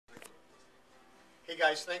Hey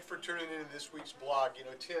guys, thanks for tuning in to this week's blog. You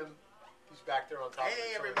know, Tim, he's back there on top of the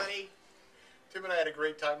Hey everybody. Tim and I had a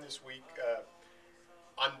great time this week.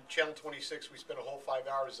 On Channel 26, we spent a whole 5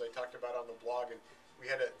 hours, as I talked about on the blog, and we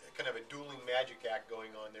had a kind of a dueling magic act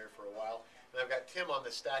going on there for a while. And I've got Tim on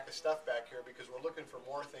the stack of stuff back here because we're looking for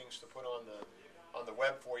more things to put on the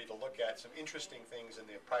web for you to look at, some interesting things in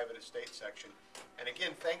the private estate section. And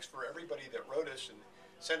again, thanks for everybody that wrote us and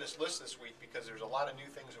sent us lists this week, because there's a lot of new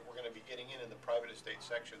things that we're going to be getting in the private estate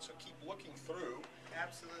section. So keep looking through.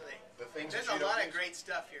 Absolutely. The things There's a lot of great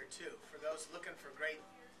stuff here too for those looking for great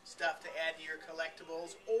stuff to add to your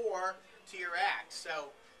collectibles or to your act.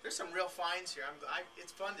 So there's some real finds here.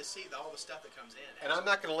 It's fun to see all the stuff that comes in. And I'm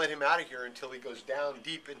not going to let him out of here until he goes down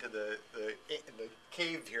deep into the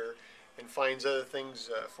cave here and finds other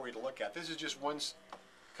things for you to look at. This is just one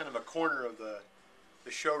kind of a corner of the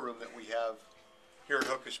showroom that we have here at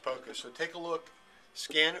Hocus Pocus. So take a look,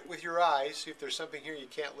 scan it with your eyes, see if there's something here you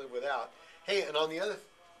can't live without. Hey, and on the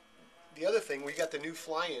other thing, we got the new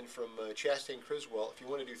fly-in from Chastain Criswell. If you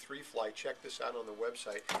want to do 3-fly, check this out on the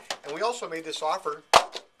website. And we also made this offer.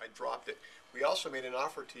 I dropped it. We also made an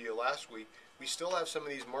offer to you last week. We still have some of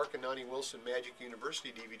these Mark and Nani Wilson Magic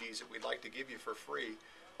University DVDs that we'd like to give you for free.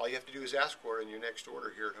 All you have to do is ask for it in your next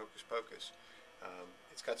order here at Hocus Pocus.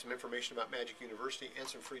 It's got some information about Magic University and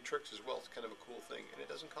some free tricks as well. It's kind of a cool thing, and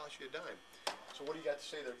it doesn't cost you a dime. So what do you got to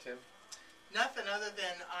say there, Tim? Nothing other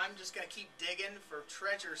than I'm just going to keep digging for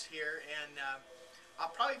treasures here, and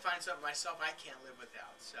I'll probably find something myself I can't live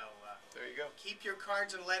without. So there you go. Keep your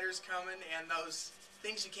cards and letters coming, and those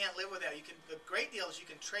things you can't live without. The great deal is you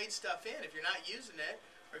can trade stuff in if you're not using it,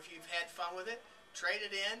 or if you've had fun with it. Trade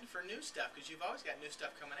it in for new stuff, because you've always got new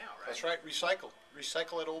stuff coming out, right? That's right.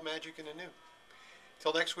 Recycle that old magic into new.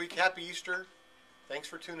 Till next week, happy Easter. Thanks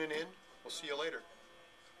for tuning in. We'll see you later.